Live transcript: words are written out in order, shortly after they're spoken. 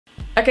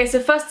Okay,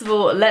 so first of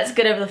all, let's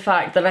get over the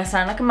fact that I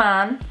sound like a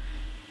man.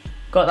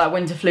 Got that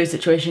winter flu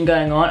situation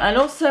going on, and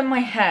also my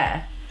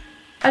hair.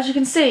 As you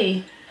can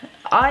see,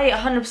 I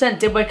 100%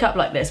 did wake up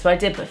like this, but I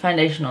did put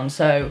foundation on,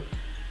 so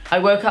I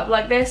woke up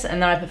like this and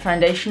then I put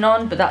foundation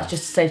on, but that's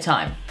just to save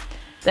time.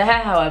 The hair,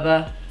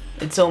 however,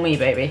 it's all me,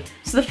 baby.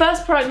 So the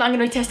first product that I'm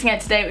going to be testing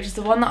out today, which is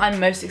the one that I'm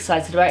most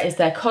excited about, is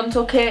their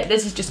contour kit.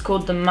 This is just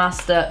called the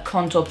Master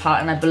Contour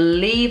Palette, and I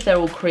believe they're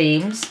all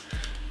creams,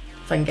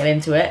 if I can get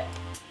into it.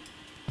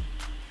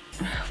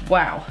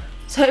 Wow.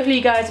 So hopefully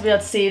you guys will be able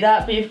to see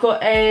that, but you've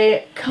got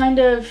a kind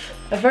of,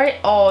 a very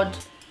odd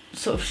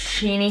sort of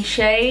sheeny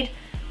shade.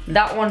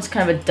 That one's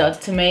kind of a dud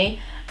to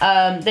me.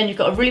 Then you've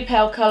got a really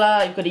pale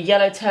colour, you've got a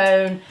yellow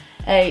tone,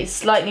 a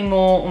slightly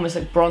more almost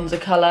like bronzer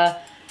colour,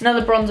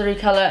 another bronzery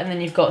colour, and then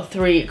you've got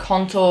 3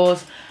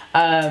 contours.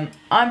 I'm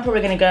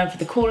probably going to go in for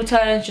the cooler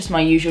tones, just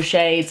my usual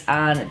shades,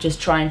 and just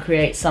try and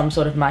create some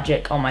sort of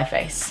magic on my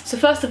face. So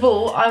first of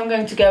all, I'm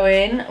going to go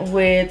in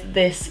with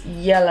this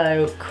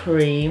yellow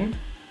cream.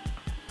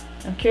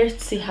 I'm curious to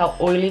see how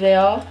oily they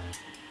are.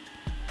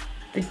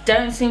 They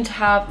don't seem to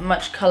have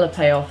much colour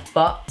payoff,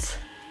 but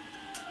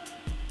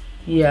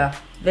yeah,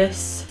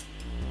 this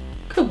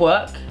could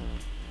work.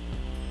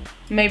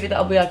 Maybe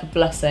that'll be like a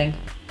blessing.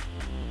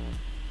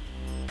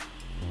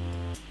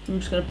 I'm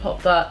just going to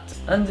pop that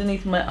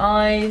underneath my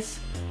eyes,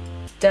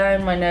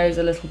 down my nose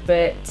a little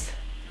bit,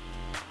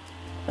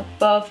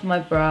 above my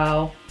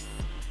brow.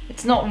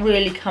 It's not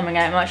really coming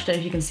out much, I don't know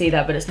if you can see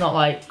that, but it's not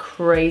like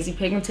crazy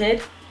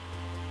pigmented.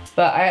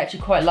 But I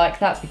actually quite like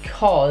that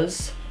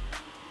because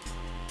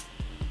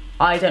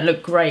I don't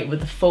look great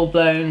with the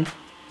full-blown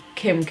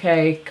Kim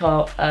K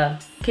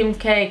Kardashian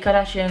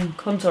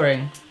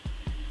contouring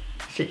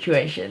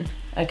situation.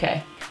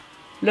 Okay,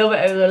 a little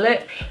bit over the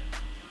lip.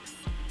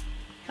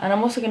 And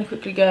I'm also going to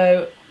quickly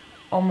go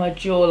on my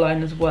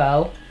jawline as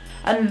well.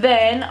 And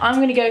then I'm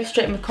going to go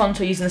straight in with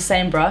contour using the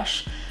same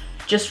brush.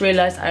 Just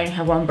realised I only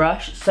have one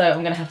brush, so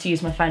I'm going to have to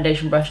use my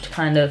foundation brush to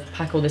kind of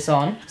pack all this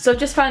on. So I've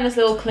just found this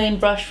little clean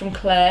brush from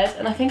Claire's,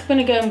 and I think I'm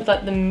going to go in with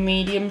like the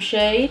medium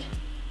shade.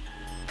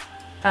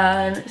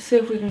 And see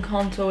if we can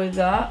contour with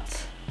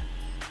that.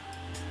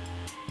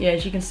 Yeah,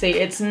 as you can see,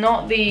 it's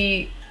not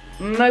the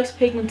most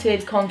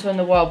pigmented contour in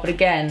the world, but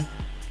again,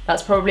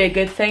 that's probably a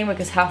good thing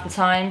because half the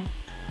time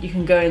you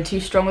can go in too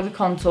strong with the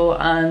contour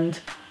and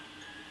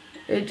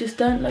it just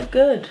don't look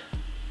good.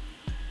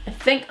 I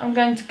think I'm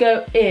going to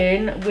go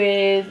in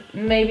with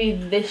maybe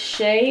this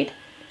shade.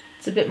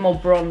 It's a bit more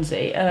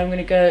bronzy, and I'm going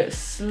to go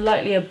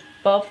slightly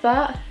above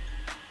that.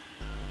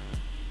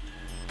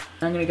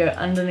 I'm going to go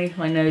underneath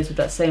my nose with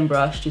that same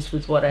brush, just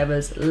with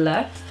whatever's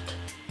left.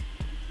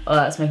 Oh,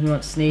 that's making me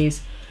want to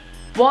sneeze.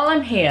 While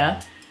I'm here,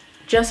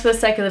 just for the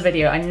sake of the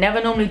video, I never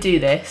normally do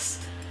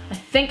this. I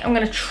think I'm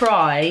going to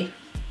try,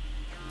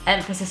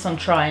 emphasis on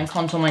try, and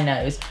contour my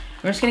nose.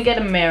 I'm just going to get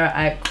a mirror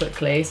out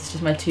quickly. This is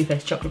just my Too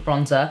Faced Chocolate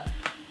Bronzer.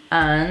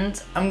 And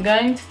I'm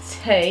going to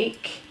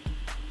take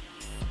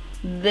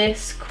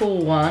this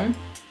cool one,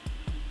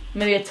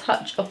 maybe a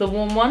touch of the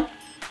warm one.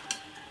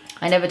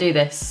 I never do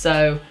this,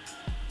 so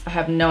I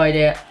have no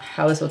idea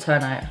how this will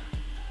turn out.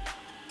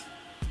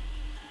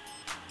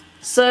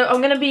 So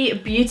I'm going to be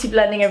beauty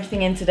blending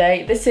everything in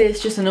today. This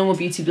is just a normal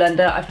beauty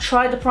blender. I've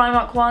tried the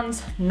Primark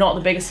ones, not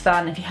the biggest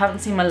fan. If you haven't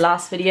seen my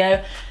last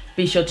video,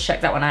 be sure to check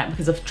that one out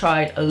because I've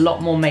tried a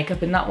lot more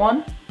makeup in that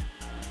one.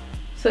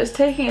 So it's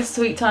taking its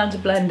sweet time to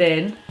blend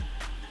in.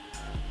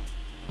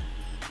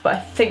 But I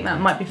think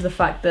that might be for the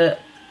fact that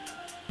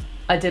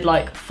I did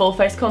like full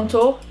face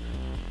contour.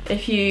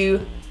 If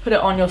you put it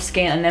on your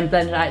skin and then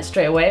blend it out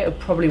straight away, it would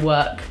probably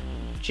work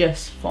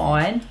just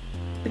fine.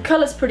 The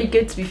colour's pretty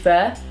good, to be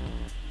fair.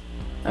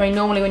 I mean,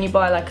 normally when you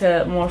buy like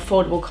a more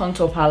affordable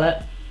contour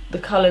palette, the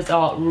colours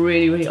are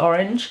really, really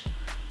orange.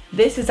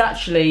 This is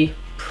actually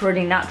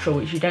pretty natural,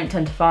 which you don't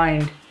tend to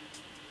find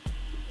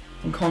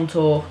in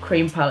contour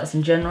cream palettes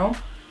in general.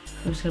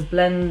 I'm just going to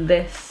blend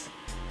this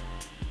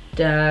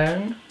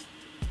down.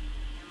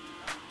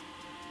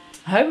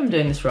 I hope I'm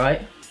doing this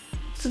right.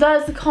 So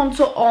that is the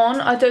contour on.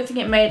 I don't think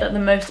it made like the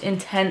most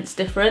intense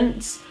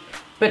difference,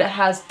 but it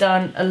has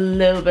done a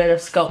little bit of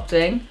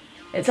sculpting.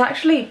 It's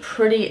actually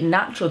pretty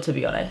natural, to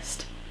be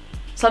honest.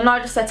 So I'm now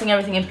just setting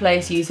everything in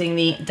place using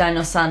the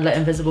Daniel Sandler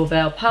Invisible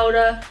Veil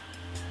powder.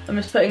 I'm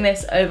just putting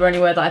this over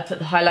anywhere that I put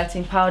the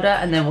highlighting powder,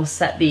 and then we'll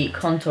set the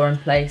contour in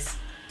place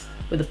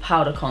with the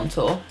powder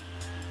contour.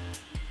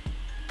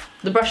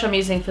 The brush I'm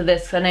using for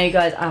this, because I know you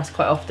guys ask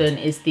quite often,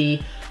 is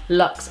the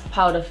Luxe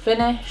Powder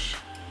Finish.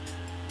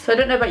 So I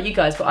don't know about you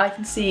guys, but I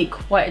can see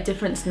quite a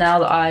difference now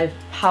that I've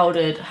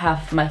powdered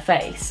half of my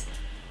face.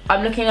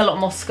 I'm looking a lot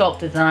more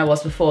sculpted than I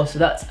was before, so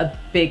that's a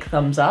big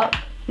thumbs up.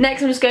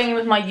 Next I'm just going in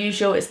with my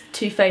usual, it's the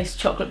Too Faced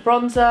Chocolate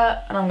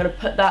Bronzer, and I'm going to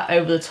put that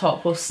over the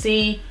top. We'll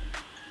see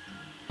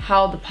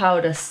how the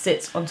powder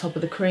sits on top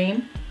of the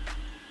cream.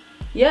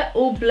 Yeah,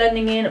 all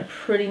blending in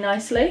pretty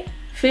nicely.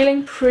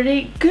 Feeling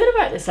pretty good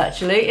about this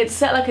actually. It's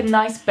set like a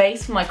nice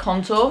base for my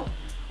contour.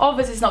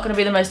 Obviously it's not going to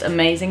be the most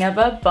amazing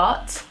ever,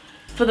 but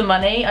for the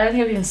money, I don't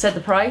think I've even said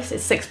the price,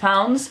 it's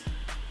 £6.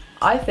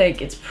 I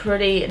think it's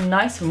pretty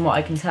nice from what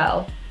I can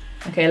tell.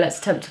 Okay, let's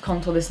attempt to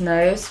contour this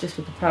nose just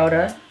with the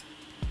powder.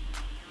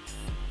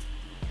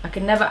 I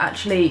can never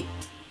actually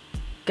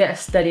get a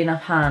steady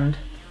enough hand.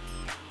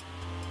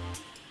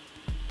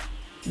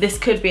 This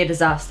could be a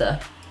disaster.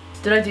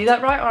 Did I do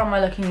that right, or am I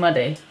looking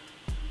muddy?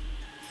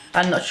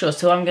 I'm not sure,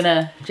 so I'm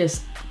gonna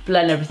just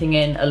blend everything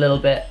in a little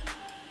bit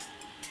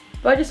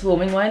by just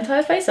warming my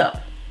entire face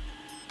up.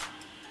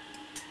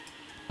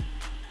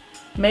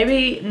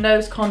 Maybe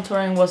nose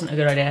contouring wasn't a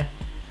good idea.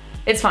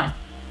 It's fine,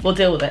 we'll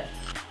deal with it.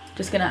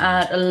 Just gonna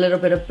add a little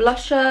bit of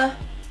blusher.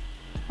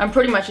 I'm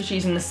pretty much just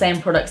using the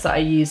same products that I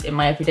use in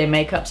my everyday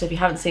makeup, so if you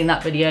haven't seen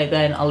that video,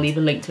 then I'll leave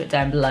a link to it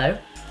down below.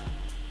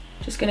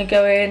 Just gonna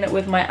go in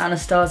with my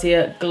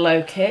Anastasia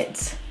Glow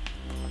Kit.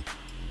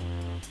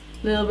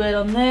 A little bit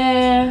on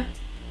there.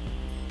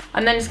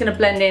 I'm then just gonna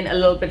blend in a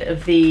little bit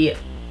of the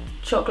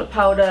chocolate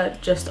powder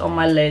just on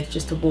my lids,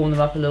 just to warm them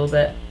up a little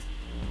bit.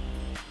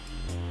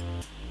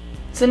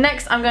 So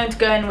next I'm going to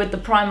go in with the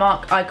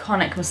Primark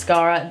Eyeconic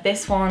Mascara.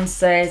 This one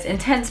says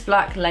Intense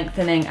Black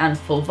Lengthening and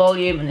Full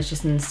Volume, and it's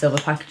just in silver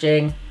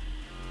packaging.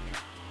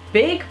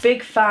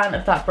 Big fan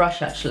of that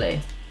brush actually.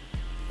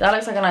 That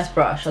looks like a nice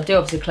brush. I'll do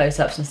obviously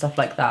close-ups and stuff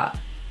like that,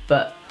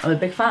 but I'm a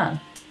big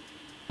fan.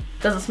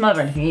 Doesn't smell of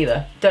anything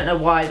either. Don't know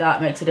why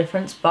that makes a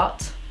difference,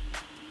 but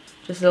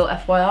just a little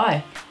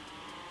FYI.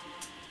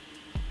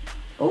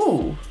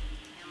 Ooh.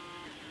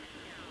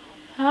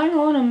 Hang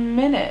on a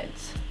minute.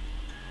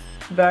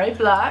 Very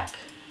black.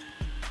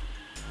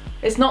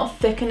 It's not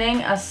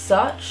thickening as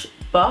such,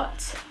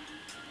 but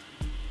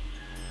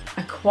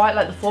I quite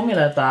like the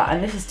formula of that,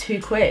 and this is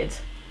 £2.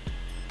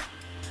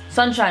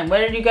 Sunshine,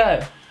 where did you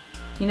go?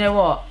 You know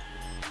what?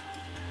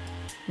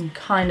 I'm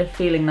kind of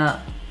feeling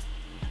that.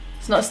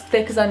 It's not as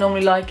thick as I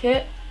normally like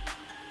it,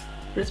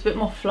 but it's a bit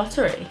more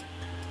fluttery.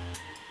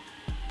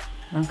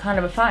 And I'm kind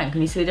of a fan.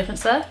 Can you see the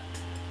difference there?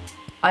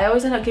 I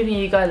always end up giving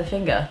you guys the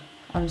finger.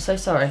 I'm so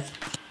sorry.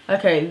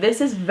 Okay,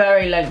 this is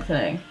very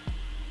lengthening.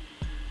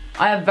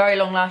 I have very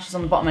long lashes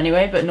on the bottom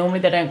anyway, but normally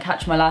they don't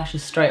catch my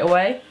lashes straight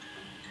away.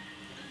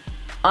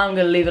 I'm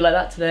gonna leave it like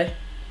that today.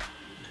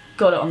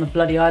 Got it on the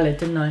bloody eyelid,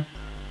 didn't I?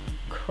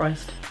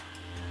 Christ.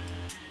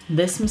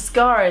 This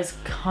mascara is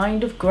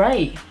kind of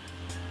great.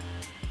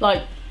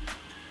 Like,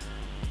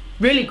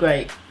 really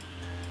great.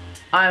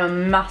 I'm a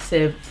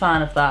massive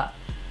fan of that.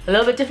 A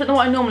little bit different than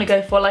what I normally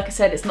go for. Like I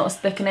said, it's not as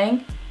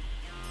thickening,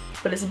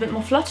 but it's a bit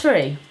more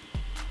fluttery.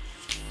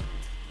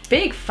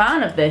 Big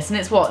fan of this, and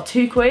it's what,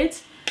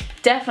 £2?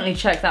 Definitely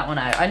check that one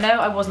out. I know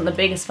I wasn't the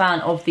biggest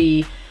fan of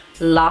the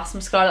last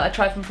mascara that I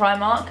tried from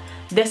Primark.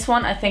 This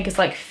one I think is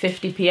like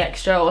 50p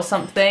extra or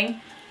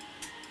something.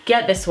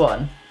 Get this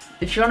one.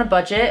 If you're on a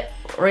budget,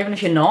 or even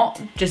if you're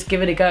not, just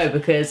give it a go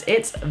because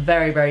it's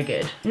very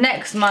good.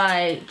 Next,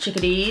 my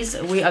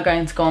chickadees, we are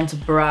going to go on to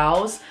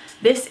brows.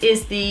 This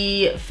is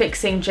the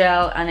fixing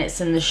gel, and it's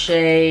in the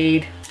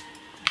shade,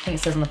 I think it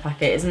says on the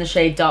packet, it's in the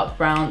shade dark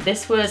brown.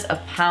 This was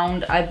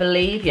 £1, I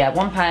believe. Yeah,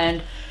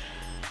 £1.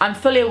 I'm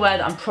fully aware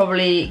that I'm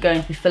probably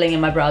going to be filling in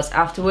my brows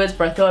afterwards,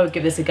 but I thought I would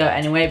give this a go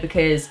anyway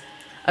because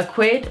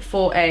 £1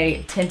 for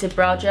a tinted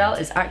brow gel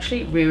is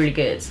actually really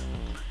good.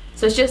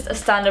 So it's just a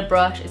standard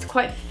brush. It's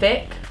quite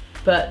thick,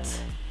 but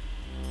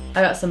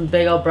I got some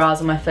big old brows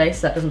on my face,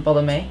 so that doesn't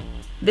bother me.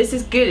 This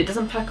is good. It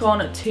doesn't pack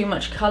on too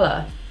much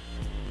colour,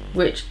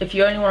 which if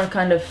you only want to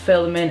kind of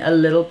fill them in a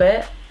little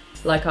bit,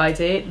 like I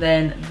do,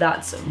 then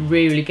that's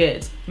really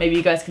good. Maybe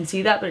you guys can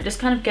see that, but it just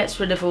kind of gets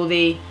rid of all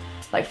the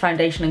like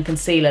foundation and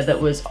concealer that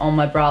was on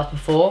my brows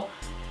before.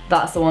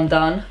 That's the one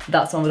done.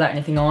 That's the one without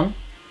anything on.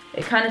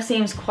 It kind of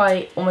seems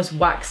quite almost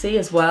waxy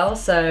as well,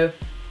 so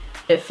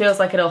it feels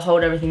like it'll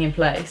hold everything in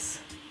place.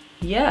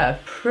 Yeah,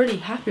 pretty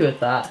happy with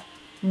that.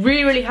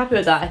 Really happy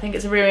with that. I think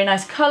it's a really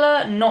nice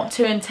colour, not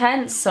too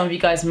intense. Some of you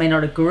guys may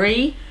not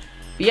agree.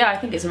 But yeah, I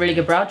think it's a really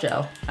good brow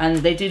gel. And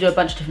they do a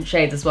bunch of different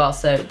shades as well,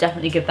 so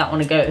definitely give that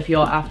one a go if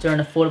you're after an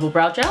affordable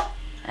brow gel.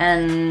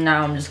 And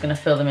now I'm just going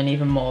to fill them in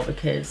even more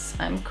because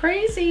I'm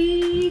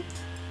crazy.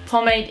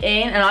 Pomade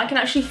in, and I can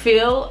actually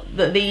feel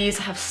that these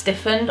have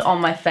stiffened on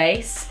my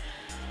face.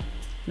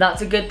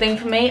 That's a good thing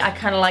for me. I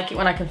kind of like it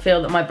when I can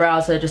feel that my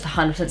brows are just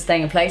 100%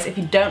 staying in place. If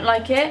you don't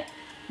like it,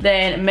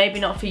 then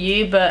maybe not for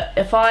you, but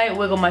if I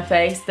wiggle my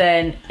face,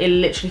 then it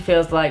literally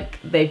feels like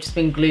they've just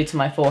been glued to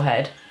my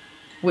forehead,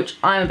 which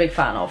I'm a big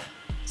fan of.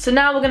 So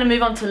now we're going to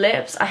move on to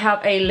lips. I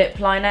have a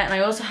lip liner, and I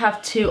also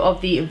have two of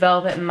the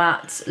Velvet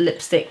Matte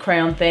lipstick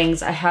crayon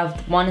things. I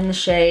have one in the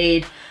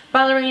shade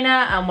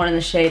Ballerina and one in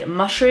the shade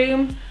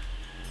Mushroom.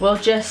 We'll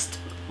just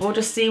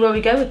see where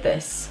we go with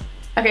this.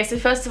 Okay, so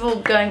first of all,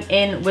 going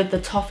in with the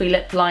Toffee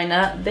lip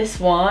liner. This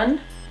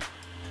one,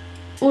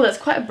 oh, that's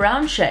quite a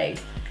brown shade.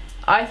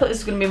 I thought this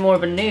was going to be more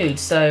of a nude,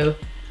 so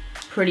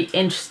pretty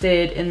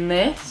interested in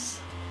this.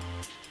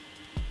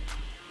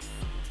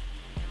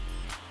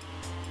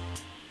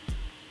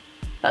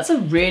 That's a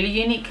really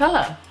unique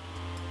colour.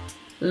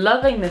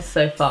 Loving this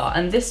so far.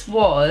 And this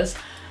was,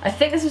 I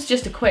think this was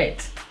just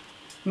 £1.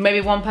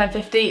 Maybe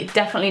 £1.50,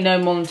 definitely no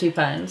more than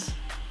 £2.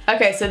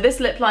 Okay, so this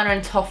lip liner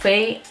in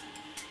Toffee,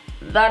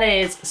 that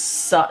is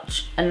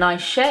such a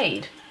nice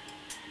shade.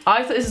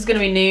 I thought this was gonna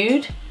be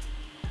nude.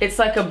 It's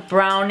like a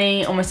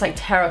brownie, almost like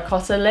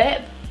terracotta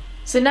lip.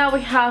 So now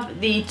we have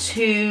the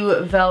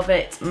two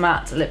Velvet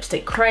Matte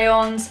Lipstick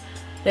Crayons.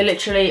 They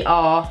literally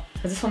are,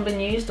 has this one been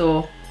used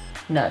or?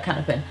 No, it can't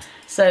have been.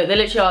 So they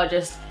literally are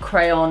just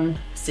crayon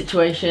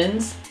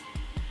situations.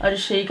 I'll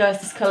just show you guys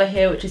this colour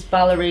here, which is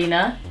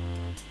Ballerina.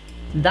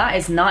 That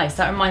is nice.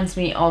 That reminds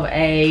me of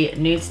a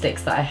nude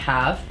sticks that I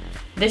have.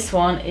 This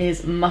one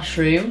is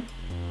Mushroom.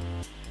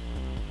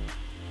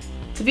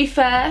 To be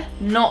fair,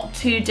 not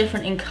too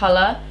different in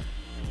colour.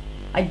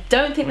 I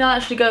don't think they'll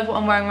actually go with what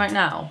I'm wearing right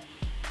now,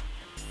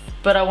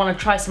 but I want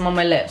to try some on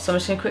my lips. So I'm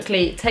just going to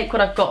quickly take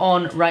what I've got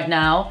on right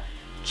now,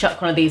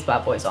 chuck one of these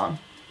bad boys on.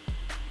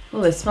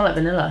 Oh, they smell like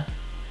vanilla.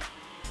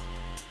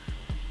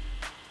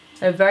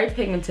 They're very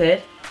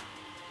pigmented.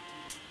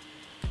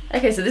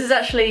 Okay, so this is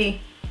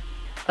actually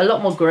a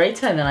lot more grey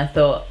tone than I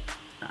thought.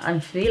 I'm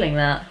feeling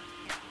that.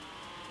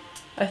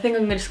 I think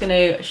I'm just going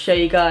to show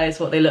you guys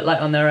what they look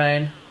like on their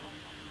own.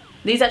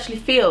 These actually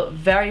feel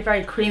very,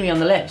 very creamy on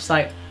the lips.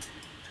 Like,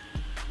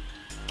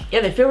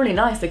 yeah, they feel really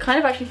nice. They kind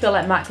of actually feel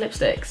like MAC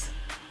lipsticks.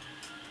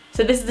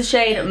 So this is the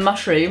shade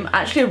Mushroom.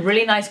 Actually a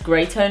really nice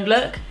grey toned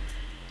look.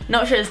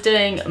 Not sure it's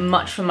doing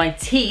much for my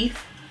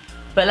teeth,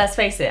 but let's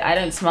face it, I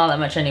don't smile that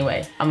much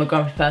anyway. I'm a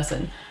grumpy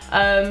person.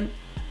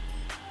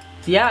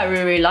 Yeah, I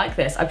really, really like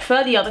this. I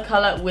prefer the other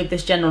colour with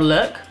this general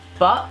look,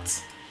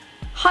 but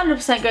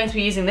 100% going to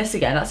be using this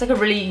again. That's like a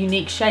really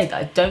unique shade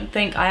that I don't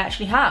think I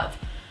actually have,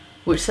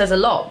 which says a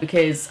lot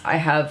because I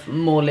have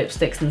more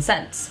lipsticks than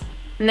scents.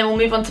 And then we'll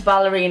move on to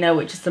Ballerina,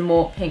 which is the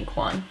more pink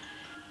one.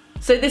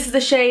 So this is the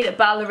shade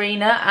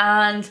Ballerina,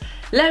 and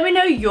let me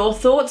know your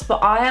thoughts, but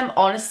I am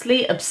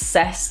honestly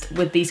obsessed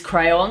with these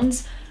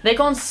crayons. They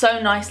go on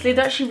so nicely.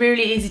 They're actually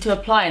really easy to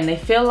apply, and they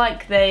feel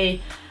like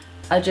they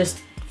are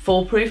just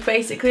foolproof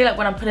basically. Like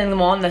when I'm putting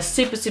them on, they're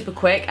super, super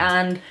quick,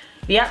 and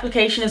the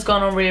application has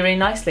gone on really, really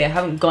nicely. I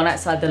haven't gone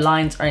outside the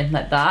lines or anything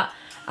like that.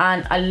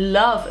 And I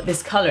love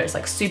this colour. It's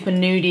like super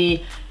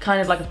nudie,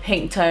 kind of like a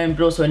pink tone,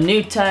 but also a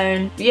nude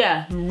tone. But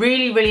yeah,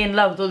 really, really in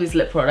love with all these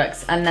lip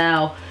products. And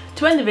now,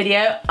 to end the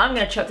video, I'm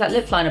gonna chuck that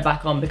lip liner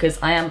back on because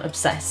I am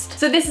obsessed.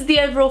 So this is the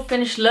overall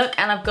finished look,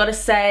 and I've gotta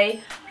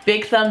say,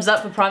 big thumbs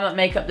up for Primark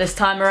makeup this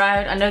time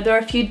around. I know there are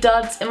a few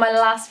duds in my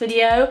last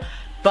video,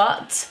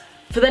 but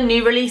for the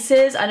new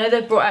releases, I know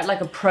they've brought out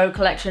like a pro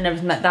collection and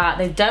everything like that.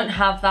 They don't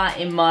have that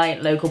in my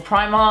local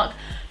Primark,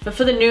 but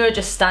for the newer,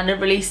 just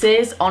standard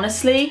releases,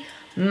 honestly,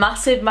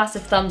 massive,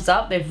 massive thumbs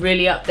up. They've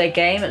really upped their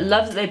game.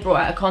 Love that they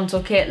brought out a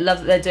contour kit. Love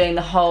that they're doing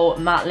the whole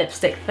matte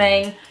lipstick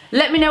thing.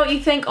 Let me know what you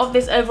think of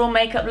this overall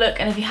makeup look,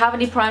 and if you have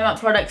any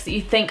Primark products that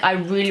you think I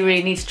really,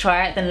 really need to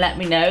try out, then let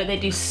me know. They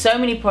do so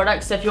many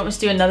products, so if you want me to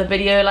do another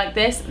video like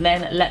this,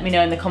 then let me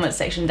know in the comment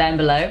section down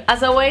below.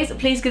 As always,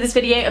 please give this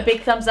video a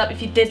big thumbs up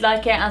if you did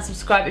like it, and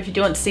subscribe if you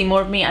do want to see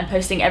more of me. I'm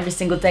posting every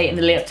single day in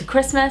the lead up to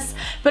Christmas.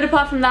 But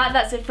apart from that,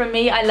 that's it from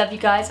me. I love you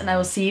guys, and I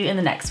will see you in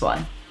the next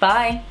one.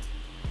 Bye!